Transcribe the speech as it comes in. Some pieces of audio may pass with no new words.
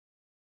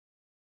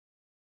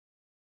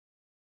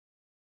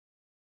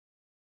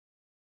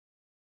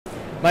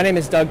My name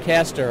is Doug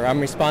Castor. I'm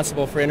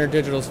responsible for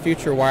InterDigital's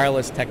future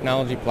wireless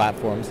technology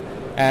platforms.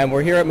 And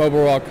we're here at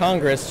Mobile World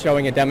Congress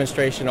showing a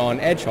demonstration on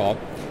EdgeHaul.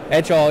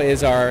 EdgeHaul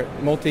is our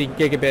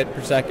multi-gigabit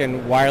per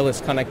second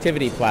wireless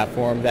connectivity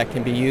platform that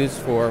can be used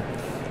for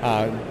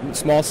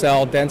small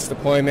cell, dense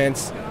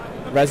deployments,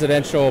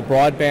 residential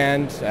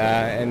broadband,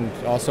 and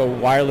also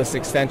wireless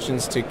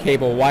extensions to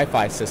cable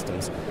Wi-Fi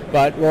systems.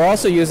 But we're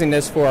also using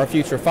this for our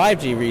future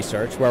 5G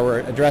research, where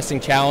we're addressing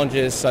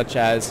challenges such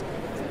as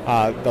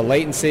the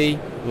latency,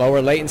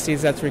 lower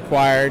latencies that's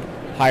required,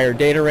 higher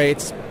data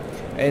rates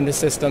in the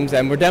systems,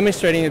 and we're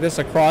demonstrating this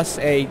across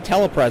a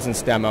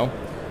Telepresence demo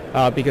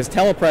because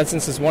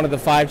Telepresence is one of the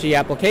 5G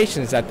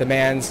applications that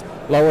demands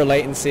lower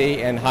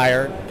latency and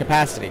higher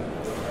capacity.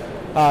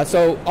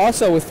 So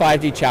also with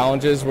 5G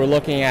challenges, we're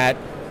looking at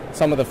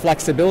some of the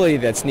flexibility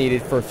that's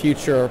needed for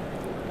future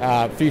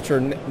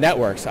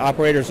networks.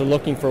 Operators are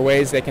looking for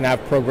ways they can have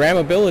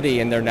programmability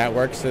in their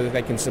networks so that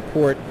they can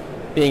support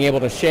being able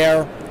to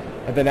share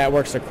the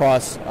networks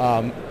across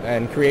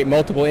and create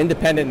multiple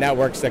independent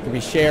networks that can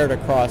be shared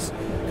across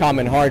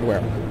common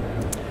hardware.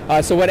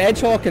 So what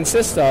EdgeHaul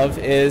consists of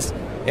is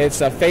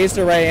it's a phased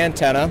array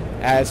antenna,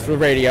 as for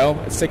radio,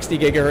 a 60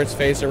 gigahertz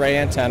phased array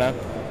antenna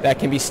that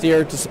can be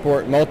steered to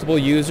support multiple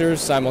users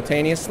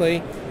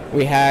simultaneously.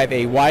 We have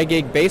a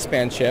WiGig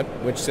baseband chip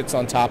which sits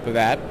on top of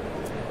that,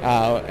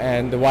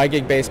 and the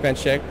WiGig baseband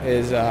chip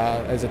is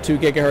a 2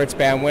 gigahertz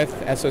bandwidth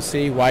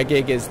SoC.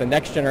 WiGig is the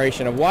next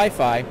generation of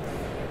Wi-Fi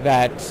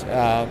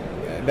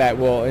that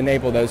will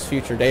enable those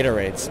future data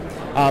rates.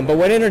 But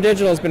what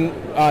InterDigital has been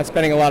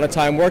spending a lot of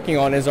time working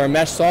on is our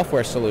mesh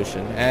software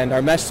solution. And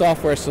our mesh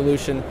software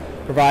solution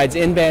provides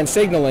in-band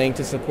signaling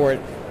to support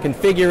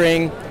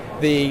configuring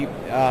the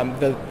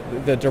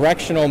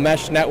directional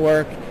mesh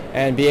network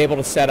and be able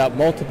to set up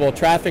multiple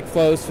traffic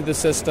flows through the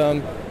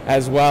system,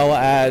 as well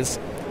as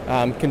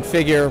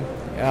configure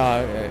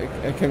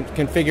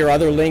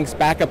other links,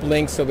 backup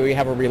links, so that we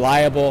have a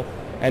reliable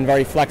and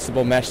very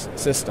flexible mesh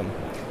system.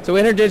 So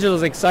InterDigital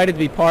is excited to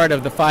be part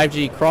of the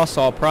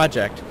 5G-Crosshaul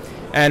project,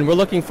 and we're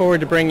looking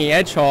forward to bringing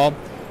EdgeHaul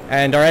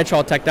and our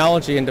EdgeHaul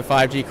technology into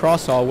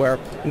 5G-Crosshaul, where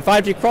in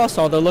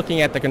 5G-Crosshaul they're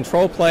looking at the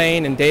control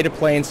plane and data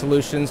plane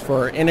solutions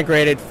for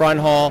integrated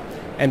fronthaul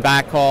and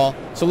backhaul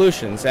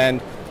solutions. And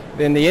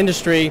in the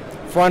industry,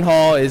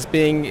 fronthaul is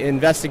being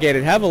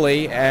investigated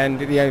heavily, and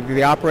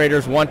the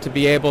operators want to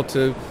be able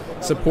to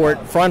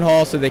support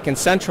fronthaul so they can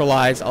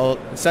centralize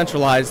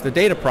the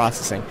data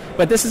processing.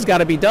 But this has got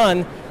to be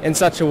done in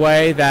such a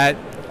way that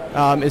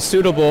is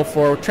suitable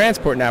for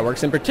transport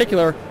networks, in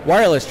particular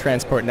wireless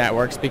transport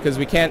networks, because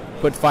we can't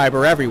put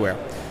fiber everywhere.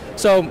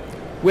 So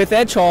with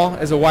EdgeHaul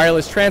as a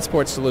wireless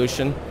transport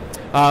solution,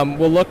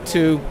 we'll look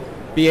to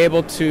be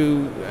able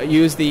to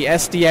use the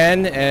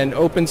SDN and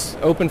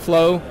open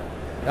flow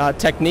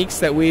techniques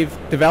that we've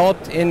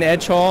developed in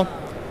EdgeHaul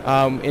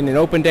in an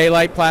open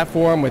daylight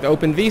platform with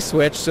open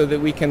vSwitch, so that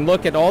we can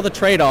look at all the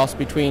trade-offs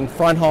between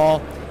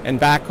fronthaul and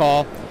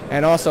backhaul,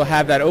 and also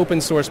have that open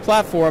source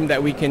platform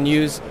that we can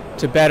use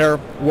to better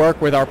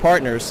work with our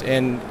partners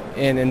in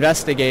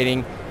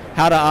investigating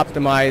how to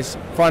optimize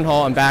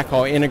fronthaul and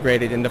backhaul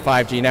integrated into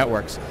 5G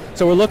networks.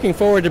 So we're looking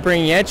forward to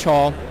bringing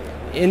EdgeHaul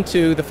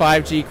into the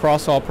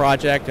 5G-Crosshaul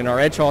project and our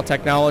EdgeHaul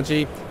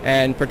technology,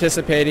 and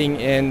participating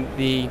in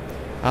the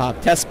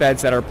test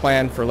beds that are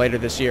planned for later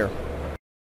this year.